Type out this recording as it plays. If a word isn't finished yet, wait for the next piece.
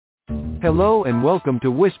Hello and welcome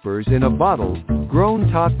to Whispers in a Bottle,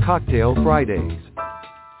 Grown Talk Cocktail Fridays.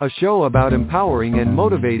 A show about empowering and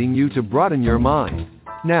motivating you to broaden your mind.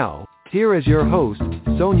 Now, here is your host,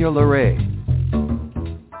 Sonia LeRae.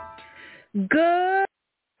 Good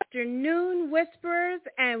afternoon, Whisperers,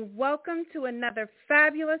 and welcome to another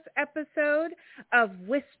fabulous episode of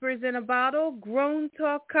Whispers in a Bottle, Grown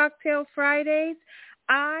Talk Cocktail Fridays.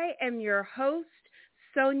 I am your host,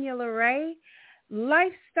 Sonia LeRae,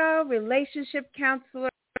 lifestyle relationship counselor,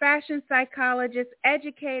 fashion psychologist,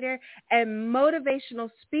 educator, and motivational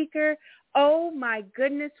speaker. Oh my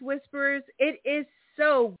goodness, Whisperers, it is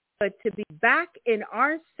so good to be back in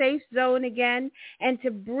our safe zone again and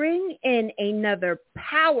to bring in another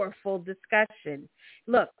powerful discussion.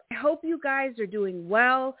 Look, I hope you guys are doing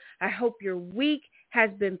well. I hope your week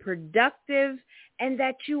has been productive and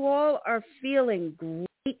that you all are feeling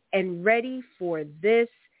great and ready for this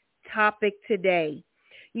topic today.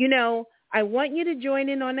 You know, I want you to join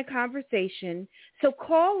in on the conversation, so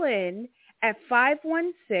call in at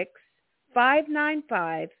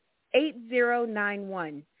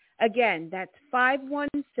 516-595-8091. Again, that's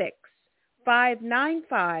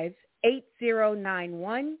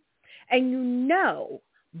 516-595-8091. And you know,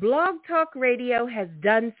 Blog Talk Radio has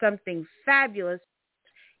done something fabulous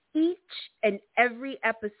each and every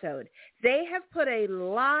episode. They have put a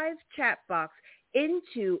live chat box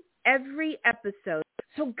into every episode.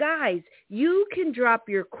 So guys, you can drop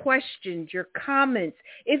your questions, your comments.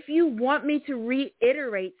 If you want me to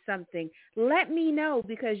reiterate something, let me know,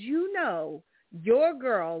 because you know your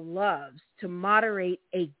girl loves to moderate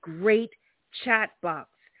a great chat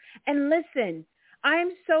box. And listen,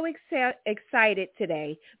 I'm so excited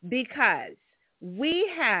today because we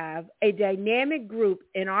have a dynamic group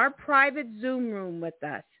in our private Zoom room with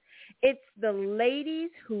us. It's the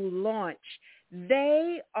ladies who launch.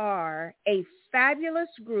 They are a fabulous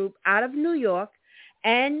group out of New York,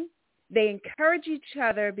 and they encourage each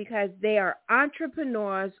other because they are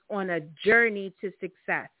entrepreneurs on a journey to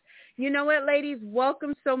success. You know what, ladies?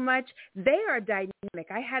 Welcome so much. They are dynamic.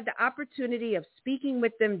 I had the opportunity of speaking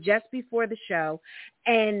with them just before the show,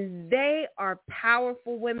 and they are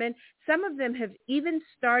powerful women. Some of them have even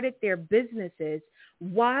started their businesses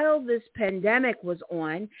while this pandemic was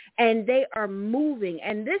on, and they are moving.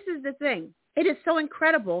 And this is the thing. It is so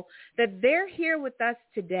incredible that they're here with us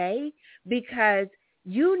today because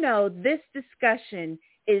you know this discussion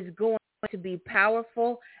is going to be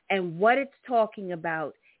powerful, and what it's talking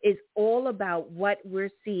about is all about what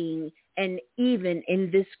we're seeing, and even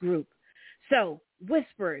in this group. So,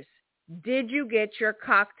 Whispers, did you get your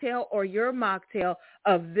cocktail or your mocktail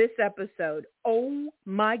of this episode? Oh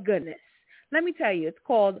my goodness. Let me tell you, it's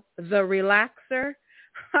called The Relaxer.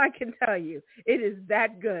 I can tell you, it is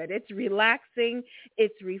that good. It's relaxing,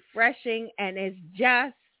 it's refreshing, and it's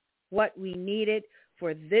just what we needed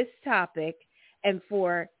for this topic and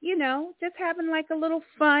for, you know, just having like a little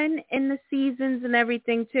fun in the seasons and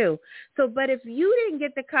everything too. So, but if you didn't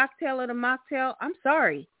get the cocktail or the mocktail, I'm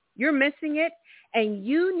sorry. You're missing it, and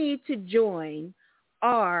you need to join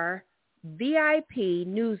our VIP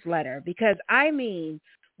newsletter because, I mean,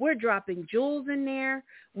 we're dropping jewels in there.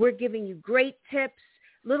 We're giving you great tips,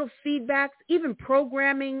 little feedbacks, even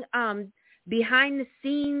programming behind the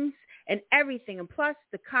scenes and everything, and plus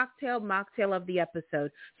the cocktail mocktail of the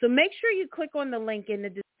episode. So make sure you click on the link in the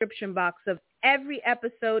description box of every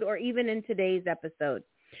episode or even in today's episode.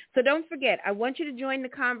 So don't forget, I want you to join the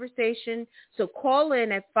conversation. So call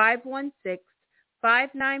in at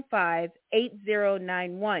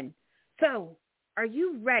 516-595-8091. So are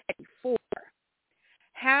you ready for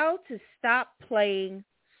how to stop playing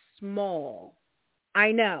small?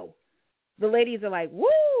 I know. The ladies are like, woo,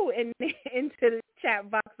 into the chat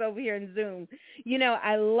box over here in Zoom. You know,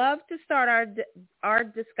 I love to start our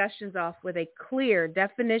discussions off with a clear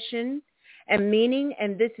definition and meaning,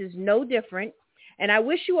 and this is no different. And I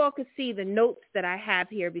wish you all could see the notes that I have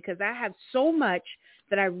here because I have so much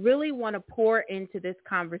that I really want to pour into this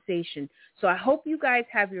conversation. So I hope you guys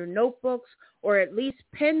have your notebooks or at least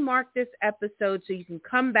pen mark this episode so you can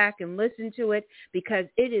come back and listen to it because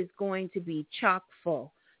it is going to be chock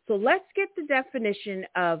full. So let's get the definition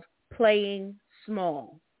of playing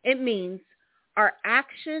small. It means our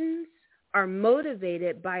actions are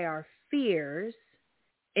motivated by our fears,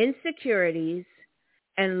 insecurities,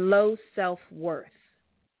 and low self-worth.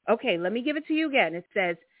 Okay, let me give it to you again. It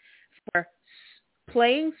says for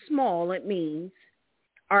playing small, it means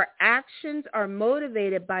our actions are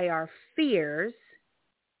motivated by our fears,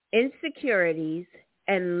 insecurities,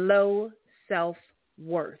 and low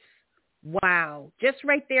self-worth. Wow. Just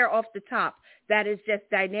right there off the top. That is just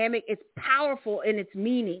dynamic. It's powerful in its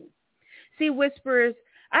meaning. See, Whisperers,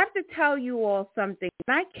 I have to tell you all something.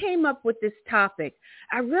 When I came up with this topic,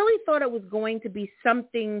 I really thought it was going to be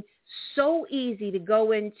something so easy to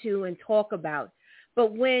go into and talk about.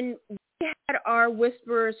 But when we had our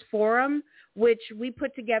Whisperers Forum, which we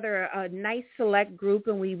put together a nice select group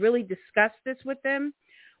and we really discussed this with them,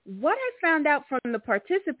 what I found out from the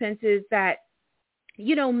participants is that,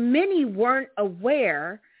 many weren't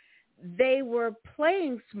aware they were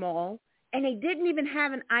playing small, and they didn't even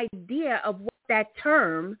have an idea of what that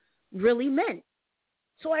term really meant.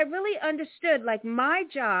 So I really understood, my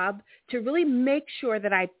job to really make sure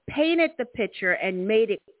that I painted the picture and made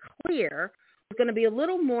it clear was going to be a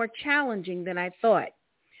little more challenging than I thought,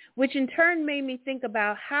 which in turn made me think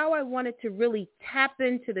about how I wanted to really tap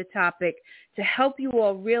into the topic to help you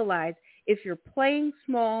all realize if you're playing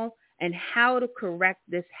small and how to correct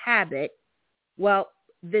this habit,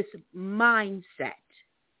 this mindset.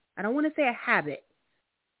 I don't want to say a habit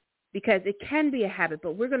because it can be a habit,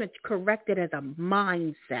 but we're going to correct it as a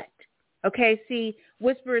mindset. Okay, see,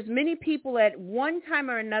 Whisperers, many people at one time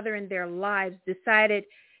or another in their lives decide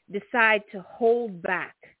to hold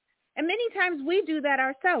back. And many times we do that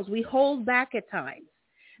ourselves. We hold back at times,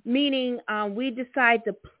 meaning we decide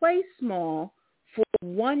to play small for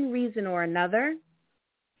one reason or another.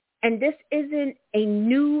 And this isn't a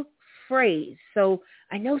new phrase. So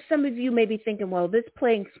I know some of you may be thinking, well, this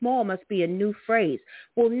playing small must be a new phrase.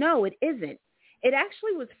 Well, no, it isn't. It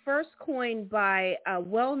actually was first coined by a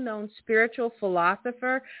well-known spiritual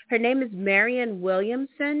philosopher. Her name is Marianne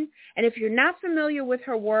Williamson. And if you're not familiar with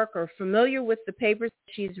her work or familiar with the papers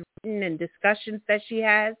she's written and discussions that she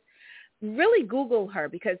has, really Google her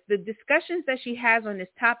because the discussions that she has on this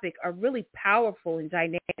topic are really powerful and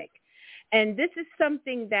dynamic. And this is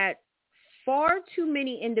something that far too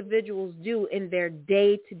many individuals do in their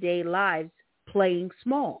day-to-day lives, playing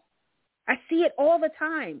small. I see it all the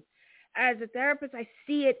time. As a therapist, I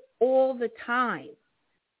see it all the time.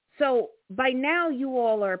 So by now you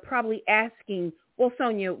all are probably asking, well,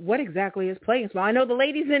 Sonia, what exactly is playing small? I know the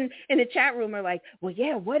ladies in the chat room are like, well,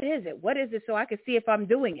 yeah, what is it? What is it so I can see if I'm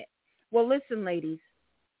doing it? Well, listen, ladies,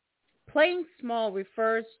 playing small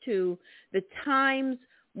refers to the times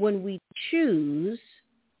when we choose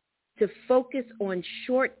to focus on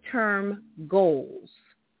short-term goals,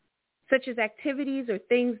 such as activities or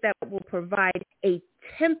things that will provide a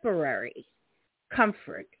temporary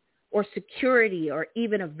comfort or security or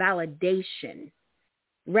even a validation,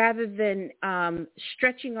 rather than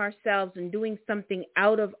stretching ourselves and doing something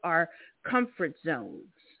out of our comfort zones.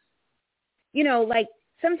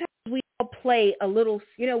 Sometimes we all play a little,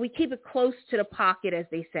 we keep it close to the pocket, as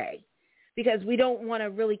they say, because we don't want to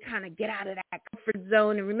really kind of get out of that comfort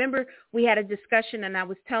zone. And remember, we had a discussion and I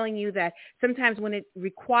was telling you that sometimes when it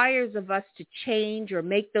requires of us to change or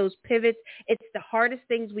make those pivots, it's the hardest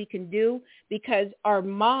things we can do because our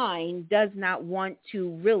mind does not want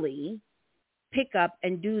to really pick up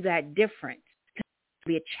and do that different. It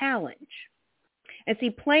can be a challenge. And see,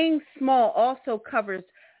 playing small also covers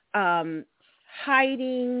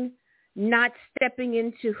hiding, not stepping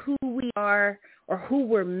into who we are or who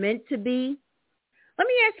we're meant to be. Let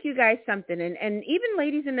me ask you guys something, and even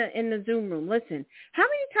ladies in the Zoom room, listen. How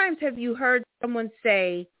many times have you heard someone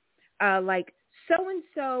say,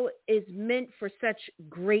 so-and-so is meant for such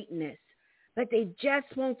greatness, but they just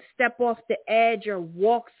won't step off the edge or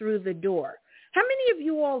walk through the door? How many of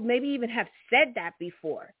you all maybe even have said that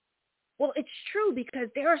before? Well, it's true because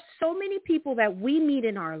there are so many people that we meet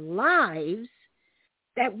in our lives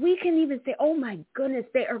that we can even say, oh my goodness,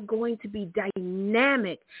 they are going to be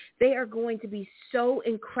dynamic. They are going to be so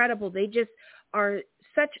incredible. They just are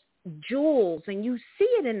such jewels, and you see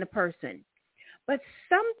it in the person. But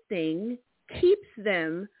something keeps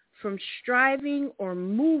them from striving or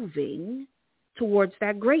moving towards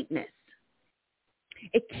that greatness.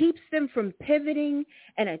 It keeps them from pivoting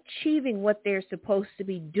and achieving what they're supposed to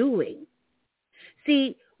be doing.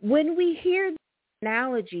 See, when we hear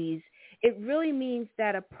analogies, it really means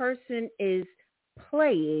that a person is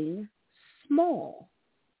playing small.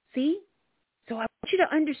 See? So I want you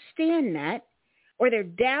to understand that, or they're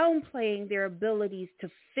downplaying their abilities to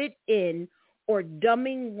fit in or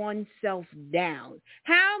dumbing oneself down.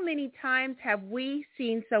 How many times have we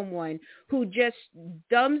seen someone who just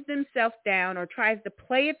dumbs themselves down or tries to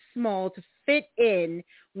play it small to fit in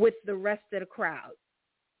with the rest of the crowd?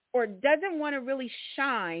 Or doesn't want to really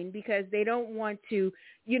shine because they don't want to,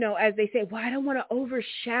 as they say, well, I don't want to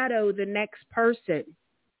overshadow the next person.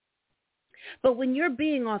 But when you're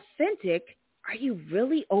being authentic, are you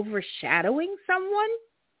really overshadowing someone?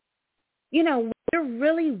 When you're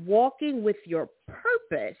really walking with your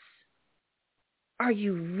purpose, are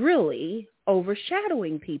you really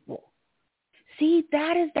overshadowing people? See,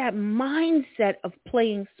 that is that mindset of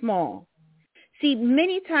playing small. See,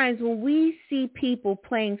 many times when we see people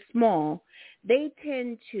playing small, they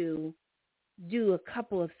tend to do a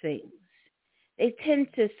couple of things. They tend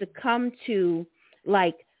to succumb to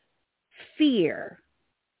like fear,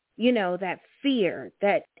 that fear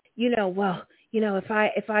that, if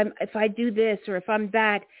I do this or if I'm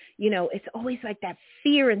that, it's always like that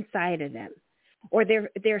fear inside of them. Or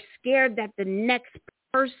they're scared that the next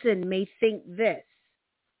person may think this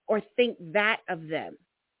or think that of them.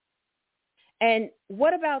 And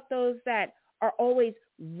what about those that are always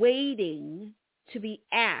waiting to be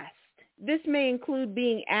asked? This may include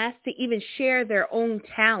being asked to even share their own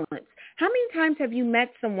talents. How many times have you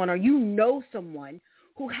met someone or someone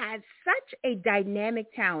who has such a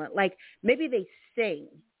dynamic talent? Like maybe they sing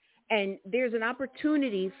and there's an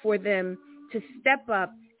opportunity for them to step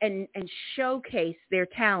up and showcase their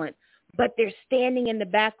talent, but they're standing in the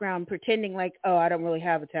background pretending like, oh, I don't really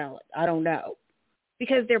have a talent. I don't know.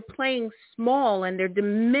 Because they're playing small and they're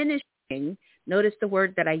diminishing, notice the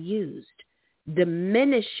word that I used,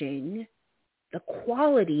 diminishing the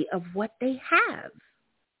quality of what they have.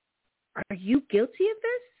 Are you guilty of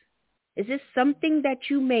this? Is this something that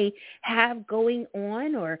you may have going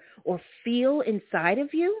on or feel inside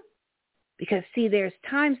of you? Because, see, there's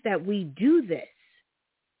times that we do this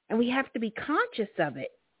and we have to be conscious of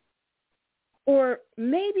it. Or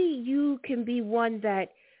maybe you can be one that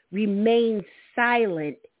remains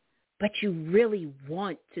silent, but you really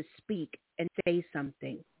want to speak and say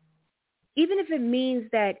something. Even if it means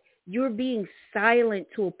that you're being silent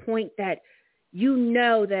to a point that you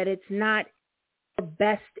know that it's not your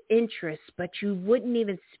best interest, but you wouldn't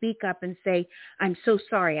even speak up and say, I'm so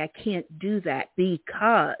sorry, I can't do that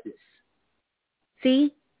because.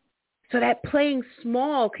 See? So that playing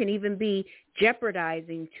small can even be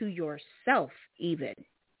jeopardizing to yourself even.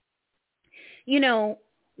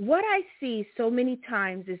 What I see so many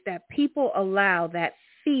times is that people allow that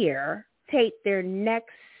fear take their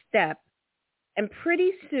next step, and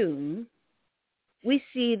pretty soon we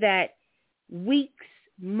see that weeks,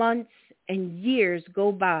 months, and years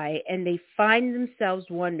go by and they find themselves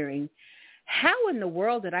wondering, how in the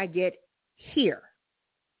world did I get here?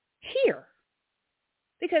 Here.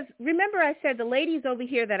 Because remember I said the ladies over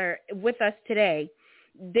here that are with us today,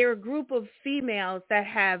 they're a group of females that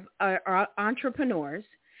are entrepreneurs,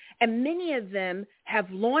 and many of them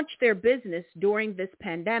have launched their business during this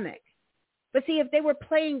pandemic. But see, if they were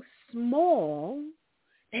playing small,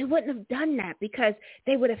 they wouldn't have done that because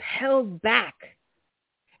they would have held back.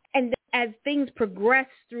 And as things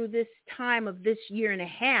progressed through this time of this year and a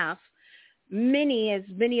half, many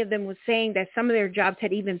of them were saying that some of their jobs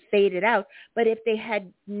had even faded out. But if they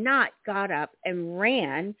had not got up and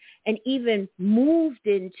ran and even moved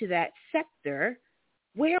into that sector,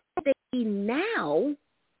 where would they be now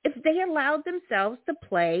if they allowed themselves to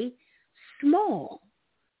play small,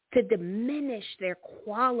 to diminish their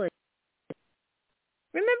quality?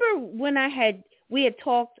 Remember when we had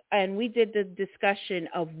talked and we did the discussion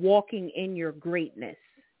of walking in your greatness.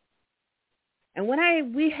 And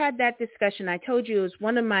when we had that discussion, I told you it was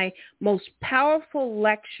one of my most powerful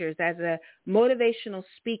lectures as a motivational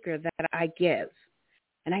speaker that I give.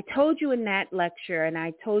 And I told you in that lecture, and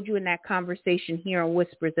I told you in that conversation here on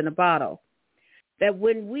Whispers in a Bottle, that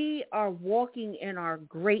when we are walking in our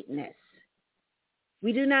greatness,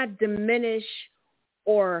 we do not diminish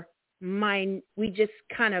or mind, we just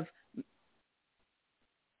kind of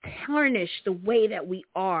tarnish the way that we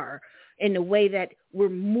are in the way that we're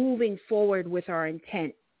moving forward with our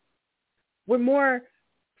intent. We're more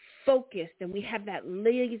focused and we have that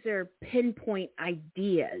laser pinpoint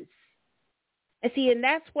ideas. And see, and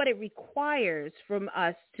that's what it requires from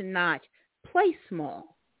us to not play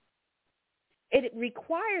small. It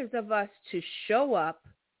requires of us to show up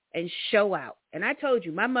and show out. And I told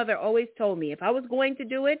you, my mother always told me if I was going to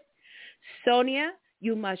do it, Sonia,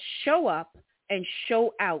 you must show up and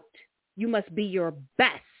show out. You must be your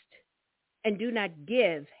best and do not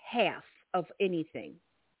give half of anything.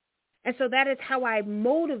 And so that is how I'm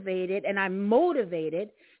motivated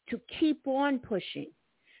to keep on pushing,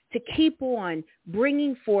 to keep on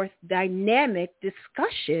bringing forth dynamic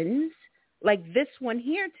discussions like this one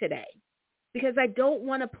here today, because I don't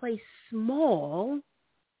want to play small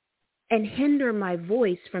and hinder my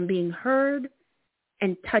voice from being heard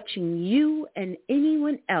and touching you and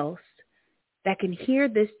anyone else that can hear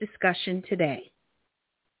this discussion today,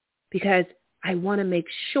 because I want to make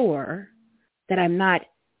sure that I'm not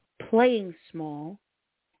playing small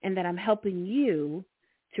and that I'm helping you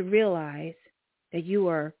to realize that you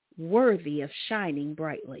are worthy of shining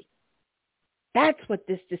brightly. That's what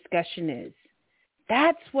this discussion is.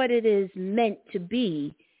 That's what it is meant to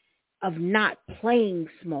be, of not playing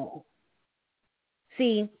small.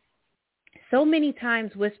 See, so many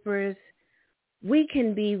times, Whisperers, we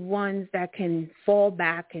can be ones that can fall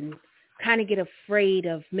back and kind of get afraid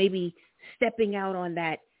of maybe stepping out on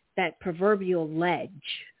that proverbial ledge.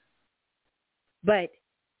 But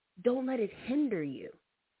don't let it hinder you.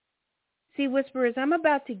 See, Whisperers, I'm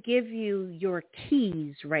about to give you your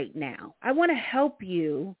keys right now. I want to help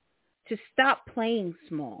you to stop playing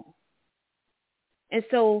small. And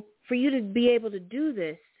so for you to be able to do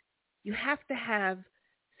this, you have to have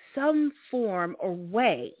some form or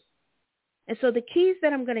way. And so the keys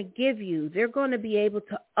that I'm going to give you, they're going to be able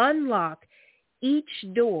to unlock each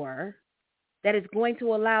door that is going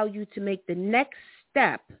to allow you to make the next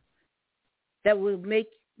step, that will make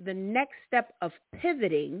the next step of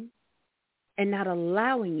pivoting and not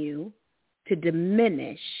allowing you to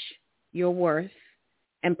diminish your worth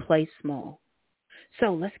and play small.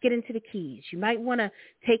 So let's get into the keys. You might want to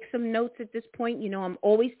take some notes at this point. You know, I'm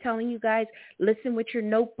always telling you guys, listen with your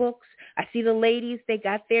notebooks. I see the ladies, they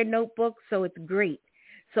got their notebooks, so it's great.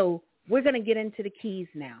 So we're going to get into the keys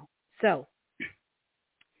now. So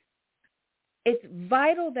it's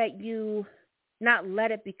vital that you not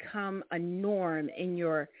let it become a norm in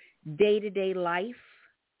your day-to-day life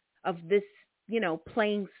of this, you know,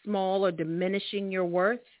 playing small or diminishing your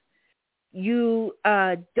worth. You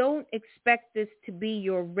don't expect this to be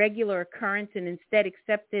your regular occurrence and instead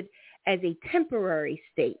accept it as a temporary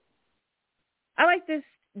state. I like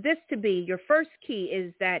this to be, your first key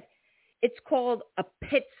is that it's called a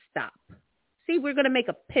pit stop. See, we're going to make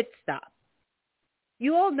a pit stop.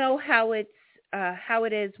 You all know how it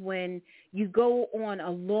is when you go on a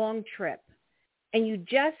long trip and you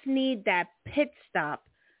just need that pit stop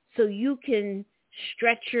so you can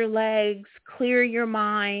stretch your legs, clear your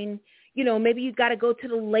mind. You know, maybe you got to go to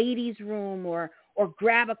the ladies' room or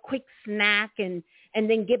grab a quick snack and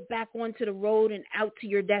then get back onto the road and out to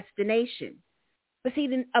your destination. But see,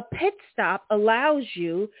 then a pit stop allows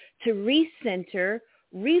you to recenter,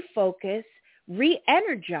 refocus,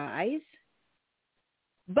 re-energize.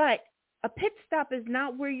 But a pit stop is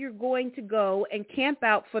not where you're going to go and camp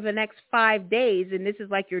out for the next 5 days and this is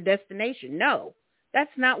like your destination. No,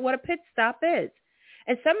 that's not what a pit stop is.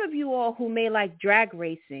 And some of you all who may like drag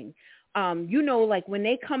racing, you know, like when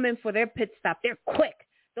they come in for their pit stop, they're quick.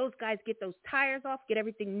 Those guys get those tires off, get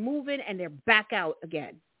everything moving, and they're back out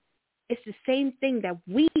again. It's the same thing that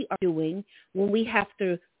we are doing when we have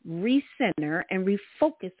to recenter and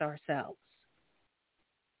refocus ourselves.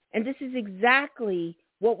 And this is exactly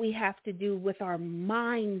what we have to do with our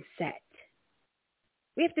mindset.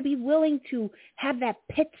 We have to be willing to have that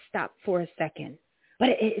pit stop for a second, but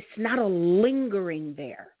it's not a lingering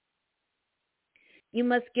there. You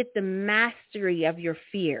must get the mastery of your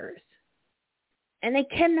fears. And they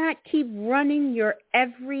cannot keep running your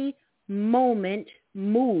every moment,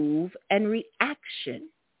 move, and reaction.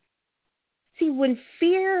 See, when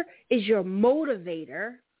fear is your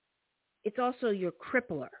motivator, it's also your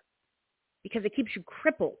crippler because it keeps you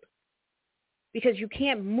crippled because you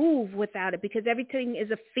can't move without it because everything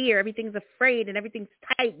is a fear, everything's afraid, and everything's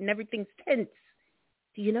tight, and everything's tense.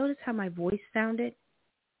 Do you notice how my voice sounded?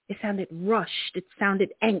 It sounded rushed. It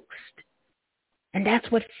sounded angst. And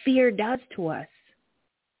that's what fear does to us.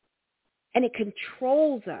 And it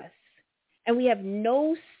controls us. And we have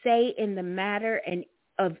no say in the matter and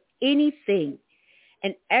of anything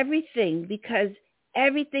and everything because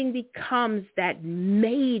everything becomes that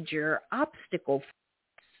major obstacle for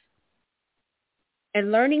us.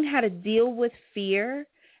 And learning how to deal with fear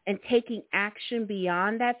and taking action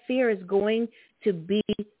beyond that fear is going to be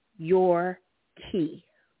your key.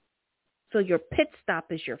 So your pit stop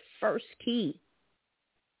is your first key.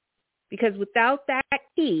 Because without that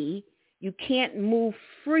key, you can't move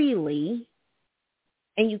freely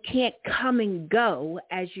and you can't come and go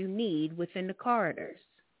as you need within the corridors.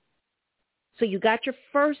 So you got your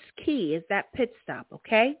first key is that pit stop,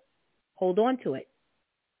 okay? Hold on to it.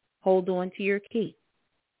 Hold on to your key.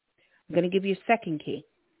 I'm going to give you a second key.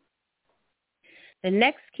 The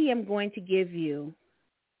next key I'm going to give you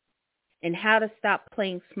and how to stop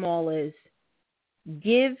playing small is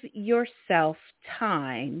give yourself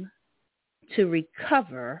time to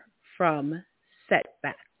recover from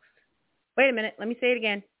setbacks. Wait a minute. Let me say it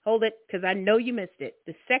again. Hold it because I know you missed it.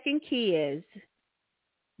 The second key is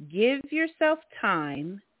give yourself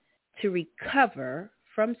time to recover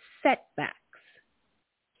from setbacks.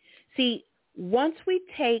 See, once we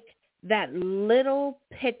take that little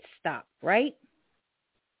pit stop, right?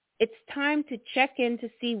 It's time to check in to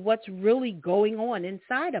see what's really going on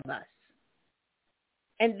inside of us.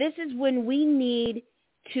 And this is when we need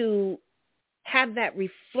to have that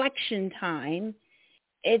reflection time,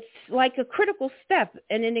 it's like a critical step,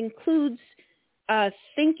 and it includes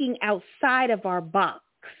thinking outside of our box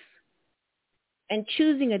and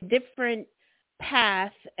choosing a different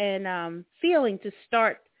path and feeling to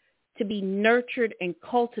start to be nurtured and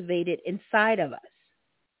cultivated inside of us.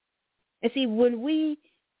 And see, when we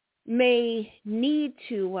may need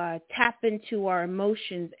to tap into our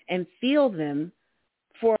emotions and feel them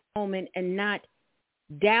for a moment and not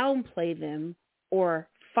downplay them or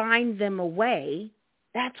find them away,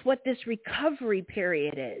 that's what this recovery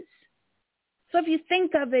period is. So if you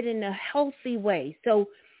think of it in a healthy way, so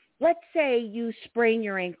let's say you sprain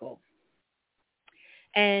your ankle,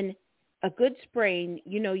 and a good sprain,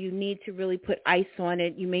 you need to really put ice on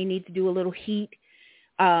it. You may need to do a little heat,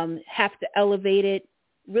 have to elevate it,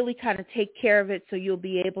 really kind of take care of it so you'll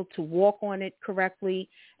be able to walk on it correctly,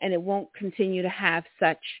 and it won't continue to have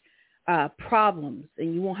such problems,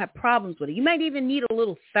 and you won't have problems with it. You might even need a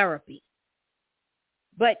little therapy,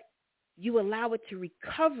 but you allow it to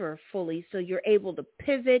recover fully so you're able to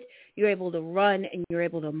pivot, you're able to run, and you're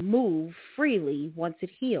able to move freely once it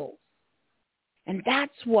heals. And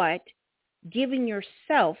that's what giving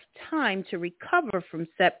yourself time to recover from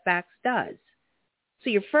setbacks does. So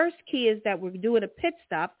your first key is that we're doing a pit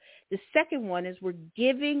stop. The second one is we're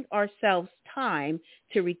giving ourselves time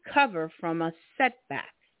to recover from a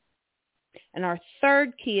setback. And our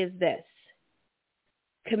third key is this: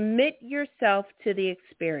 commit yourself to the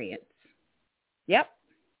experience. Yep.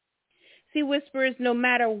 See, Whisperers, no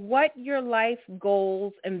matter what your life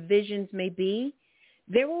goals and visions may be,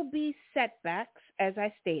 there will be setbacks, as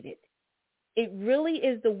I stated. It really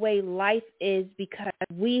is the way life is because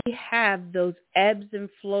we have those ebbs and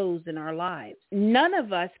flows in our lives. None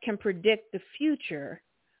of us can predict the future,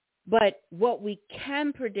 but what we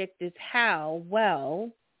can predict is how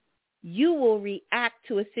well you will react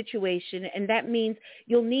to a situation, and that means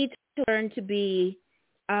you'll need to learn to be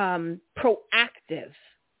proactive.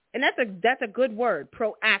 And that's a good word,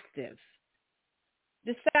 proactive.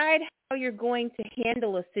 Decide how you're going to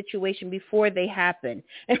handle a situation before they happen.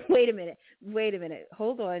 And wait a minute,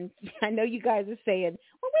 hold on. I know you guys are saying,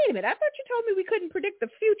 well, wait a minute, I thought you told me we couldn't predict the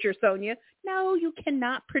future, Sonia. No, you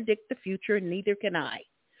cannot predict the future, and neither can I.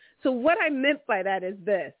 So what I meant by that is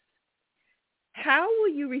this: how will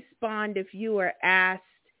you respond if you are asked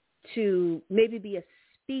to maybe be a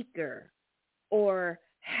speaker, or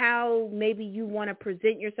how maybe you want to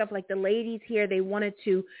present yourself? Like the ladies here, they wanted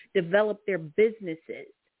to develop their businesses.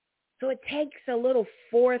 So it takes a little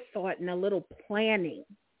forethought and a little planning.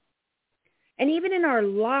 And even in our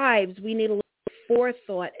lives, we need a little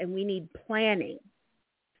forethought and we need planning.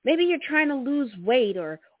 Maybe you're trying to lose weight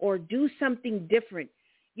or do something different.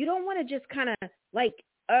 You don't want to just kind of like,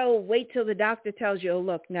 wait till the doctor tells you,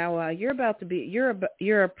 look, now you're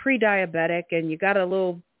a pre-diabetic and you got a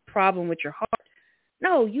little problem with your heart.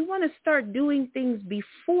 No, you want to start doing things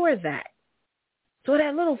before that. So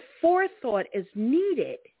that little forethought is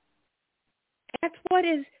needed. That's what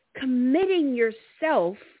is committing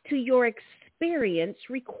yourself to your experience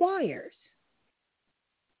requires.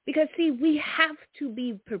 Because, see, we have to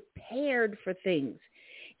be prepared for things.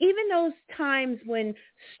 Even those times when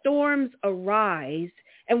storms arise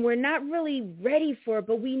and we're not really ready for it,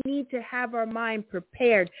 but we need to have our mind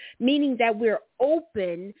prepared, meaning that we're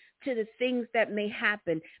open to the things that may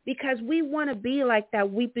happen, because we want to be like that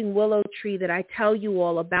weeping willow tree that I tell you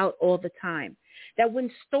all about all the time, that when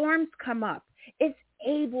storms come up, it's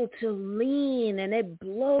able to lean and it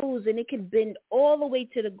blows and it can bend all the way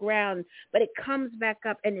to the ground, but it comes back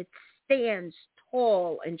up and it stands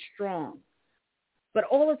tall and strong. But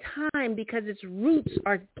all the time, because its roots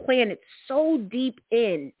are planted so deep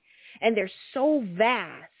in and they're so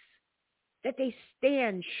vast that they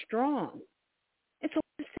stand strong. It's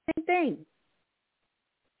the same thing.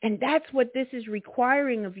 And that's what this is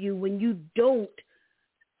requiring of you when you don't,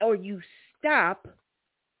 or you stop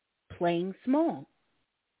playing small.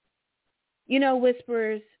 You know,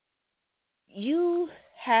 Whisperers, you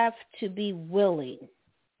have to be willing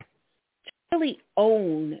to really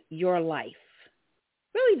own your life.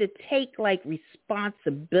 Really to take like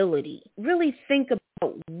responsibility. Really think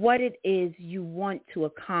about what it is you want to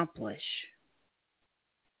accomplish.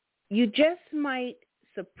 You just might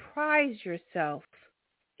surprise yourself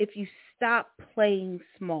if you stop playing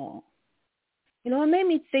small. You know, it made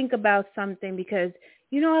me think about something because,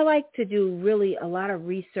 you know, I like to do really a lot of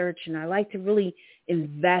research and I like to really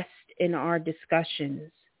invest in our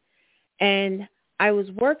discussions. And I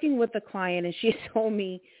was working with a client and she told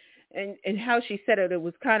me, and how she said it, it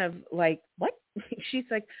was kind of like, what? She's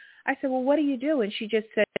like, I said, well, what do you do? And she just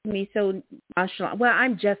said to me so nonchalant, well,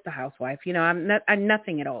 I'm just a housewife. You know, I'm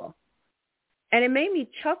nothing at all. And it made me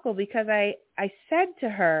chuckle because I said to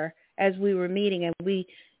her as we were meeting and we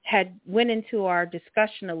had went into our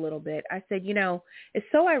discussion a little bit, I said, it's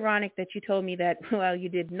so ironic that you told me that, well, you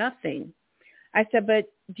did nothing. I said,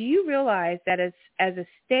 but do you realize that as a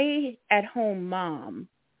stay-at-home mom,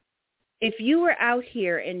 if you were out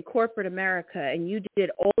here in corporate America and you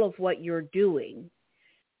did all of what you're doing,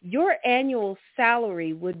 your annual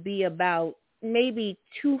salary would be about maybe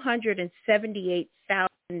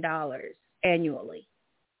 $278,000 annually.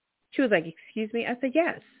 She was like, excuse me? I said,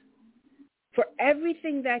 yes. For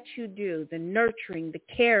everything that you do, the nurturing, the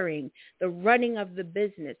caring, the running of the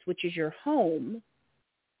business, which is your home,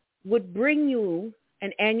 would bring you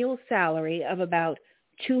an annual salary of about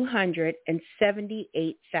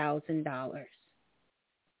 $278,000.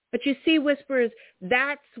 But you see, Whisperers,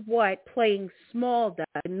 that's what playing small does.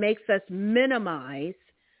 It makes us minimize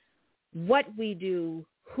what we do,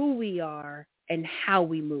 who we are, and how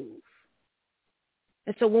we move.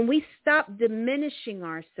 And so when we stop diminishing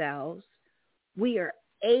ourselves, we are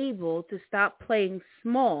able to stop playing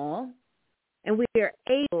small, and we are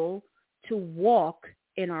able to walk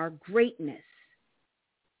in our greatness.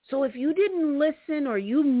 So if you didn't listen or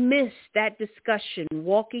you missed that discussion,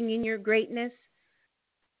 Walking in Your Greatness,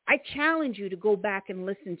 I challenge you to go back and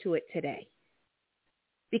listen to it today,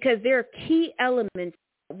 because there are key elements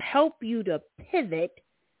that help you to pivot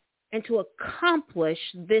and to accomplish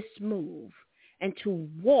this move and to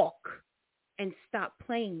walk and stop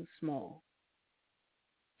playing small.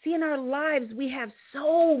 See, in our lives, we have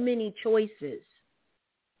so many choices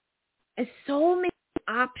and so many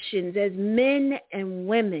options as men and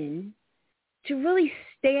women to really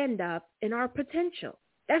stand up in our potential.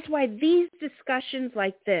 That's why these discussions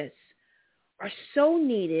like this are so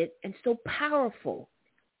needed and so powerful.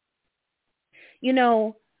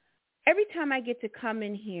 Every time I get to come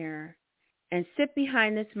in here and sit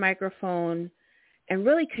behind this microphone and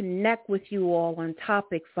really connect with you all on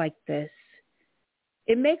topics like this,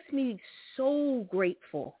 it makes me so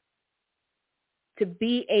grateful to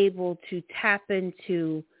be able to tap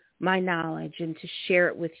into my knowledge and to share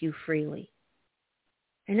it with you freely.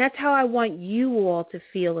 And that's how I want you all to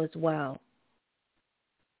feel as well.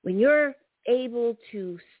 When you're able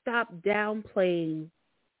to stop downplaying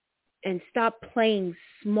and stop playing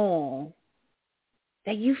small,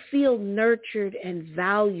 that you feel nurtured and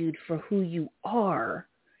valued for who you are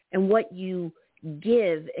and what you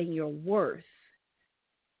give and your worth.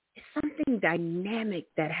 It's something dynamic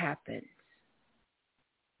that happens.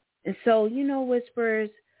 And so, Whisperers,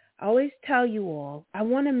 I always tell you all, I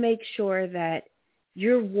want to make sure that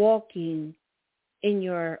you're walking in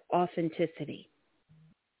your authenticity.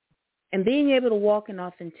 And being able to walk in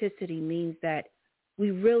authenticity means that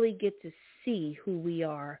we really get to see who we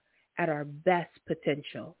are at our best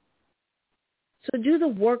potential. So do the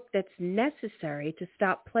work that's necessary to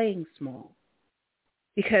stop playing small.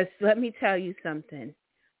 Because let me tell you something.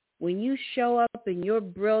 When you show up and you're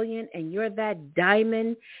brilliant and you're that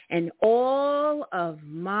diamond, and all of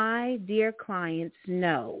my dear clients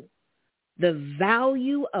know the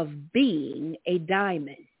value of being a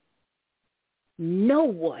diamond, no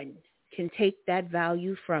one can take that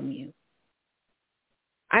value from you.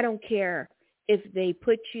 I don't care if they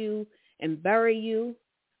put you and bury you,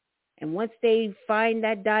 and once they find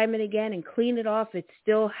that diamond again and clean it off, it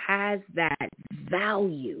still has that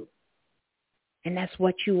value. And that's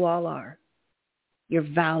what you all are. You're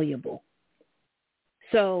valuable.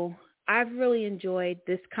 So I've really enjoyed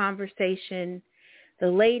this conversation. The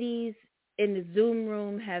ladies in the Zoom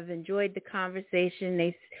room have enjoyed the conversation.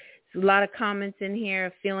 There's a lot of comments in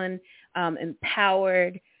here, feeling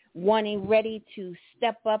empowered, ready to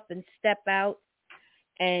step up and step out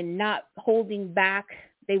and not holding back.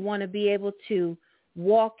 They want to be able to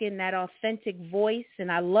walk in that authentic voice.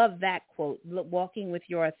 And I love that quote, walking with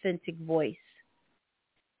your authentic voice.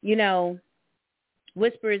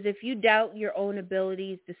 Whisperers, if you doubt your own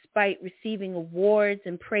abilities despite receiving awards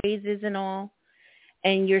and praises and all,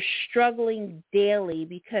 and you're struggling daily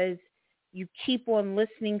because you keep on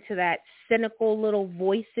listening to that cynical little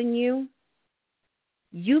voice in you,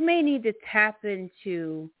 you may need to tap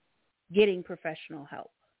into getting professional help.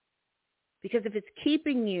 Because if it's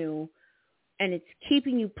keeping you and it's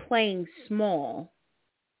keeping you playing small,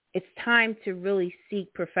 it's time to really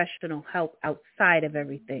seek professional help outside of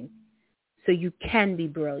everything so you can be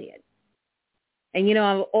brilliant. And,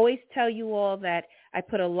 I always tell you all that I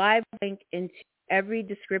put a live link into every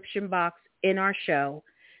description box in our show,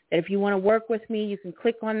 that if you want to work with me, you can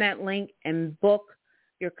click on that link and book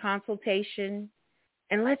your consultation.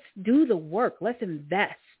 And let's do the work. Let's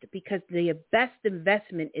invest, because the best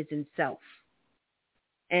investment is in self.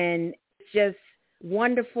 And it's just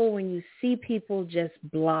wonderful when you see people just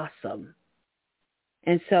blossom.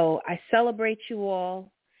 And so I celebrate you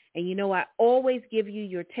all. And you know, I always give you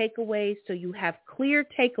your takeaways so you have clear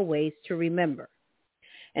takeaways to remember.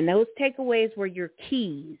 And those takeaways were your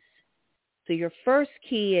keys. So your first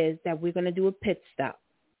key is that we're going to do a pit stop.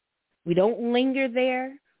 We don't linger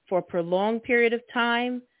there for a prolonged period of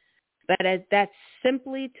time, but that's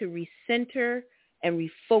simply to recenter and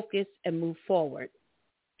refocus and move forward.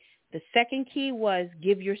 The second key was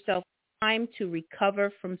give yourself time to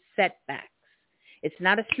recover from setbacks. It's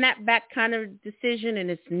not a snapback kind of decision, and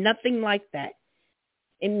it's nothing like that.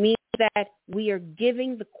 It means that we are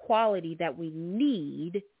giving the quality that we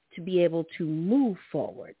need to be able to move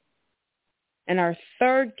forward. And our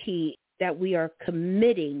third key, that we are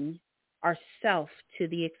committing ourselves to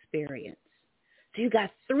the experience. So you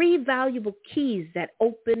got 3 valuable keys that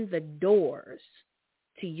open the doors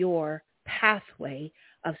to your pathway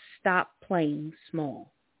of stop playing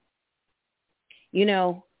small. You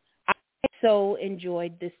know, I so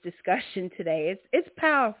enjoyed this discussion today. It's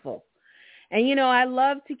powerful. And, you know, I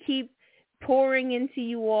love to keep pouring into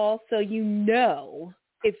you all, so you know,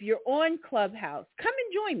 if you're on Clubhouse, come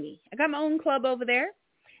and join me. I got my own club over there.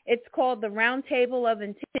 It's called the Round Table of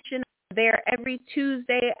Intention. I'm there every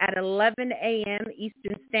Tuesday at 11 a.m.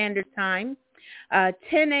 Eastern Standard Time,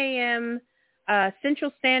 10 a.m.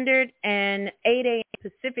 Central Standard, and 8 a.m.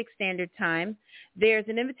 Pacific Standard Time. There's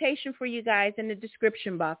an invitation for you guys in the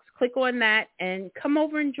description box. Click on that and come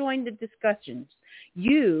over and join the discussions.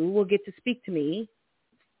 You will get to speak to me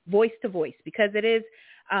voice to voice because it is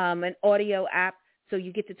an audio app. So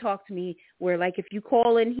you get to talk to me where, like, if you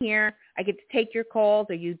call in here, I get to take your calls,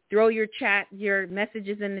 or you throw your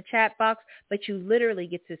messages in the chat box, but you literally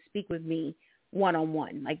get to speak with me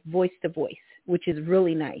one-on-one, like voice to voice, which is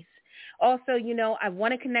really nice. Also, you know, I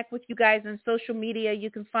want to connect with you guys on social media. You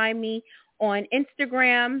can find me on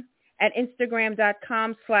Instagram at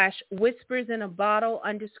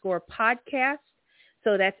Instagram.com/whispersinabottle_podcast.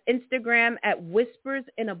 So that's Instagram at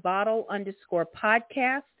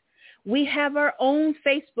whispersinabottle_podcast. We have our own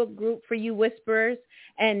Facebook group for you whisperers,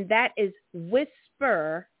 and that is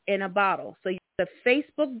Whisper in a Bottle. So it's the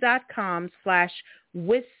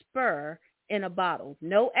facebook.com/whisper-in-a-bottle.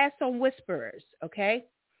 No S on whisperers, okay?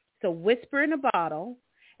 So Whisper in a Bottle.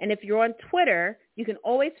 And if you're on Twitter, you can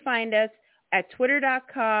always find us at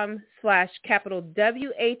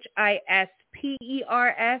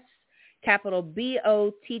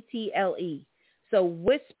twitter.com/WHISPERS So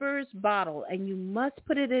Whispers Bottle, and you must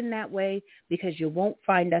put it in that way because you won't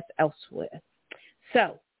find us elsewhere.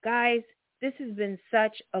 So, guys, this has been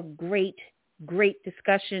such a great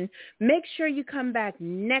discussion. Make sure you come back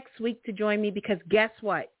next week to join me because guess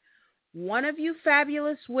what? One of you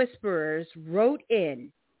fabulous whisperers wrote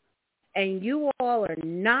in, and you all are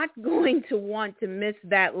not going to want to miss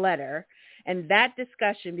that letter and that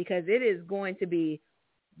discussion because it is going to be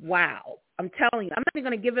wow. I'm telling you, I'm not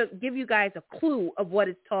even going to give you guys a clue of what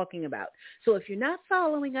it's talking about. So if you're not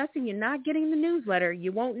following us and you're not getting the newsletter,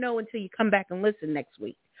 you won't know until you come back and listen next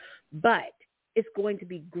week. But it's going to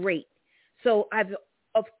be great. So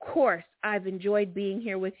of course, I've enjoyed being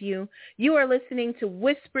here with you. You are listening to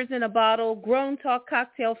Whispers in a Bottle, Grown Talk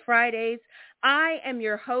Cocktail Fridays. I am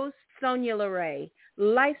your host, Sonia LeRae,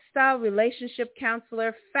 lifestyle relationship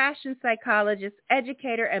counselor, fashion psychologist,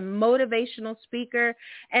 educator, and motivational speaker.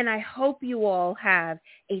 And I hope you all have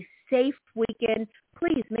a safe weekend.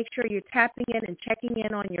 Please make sure you're tapping in and checking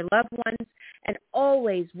in on your loved ones. And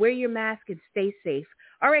always wear your mask and stay safe.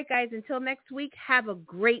 All right, guys, until next week, have a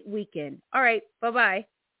great weekend. All right, bye-bye.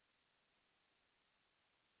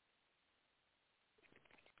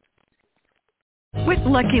 With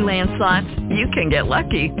Lucky Land Slots, you can get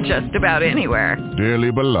lucky just about anywhere.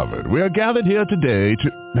 Dearly beloved, we are gathered here today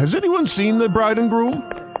to... Has anyone seen the bride and groom?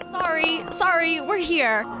 Sorry, we're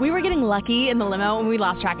here. We were getting lucky in the limo and we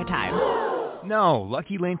lost track of time. No,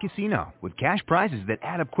 Lucky Land Casino, with cash prizes that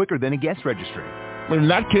add up quicker than a guest registry. In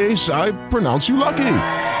that case, I pronounce you lucky.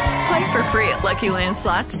 Play for free at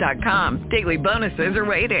LuckyLandSlots.com. Daily bonuses are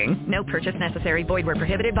waiting. No purchase necessary. Void where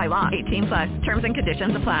prohibited by law. 18+. Terms and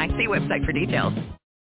conditions apply. See website for details.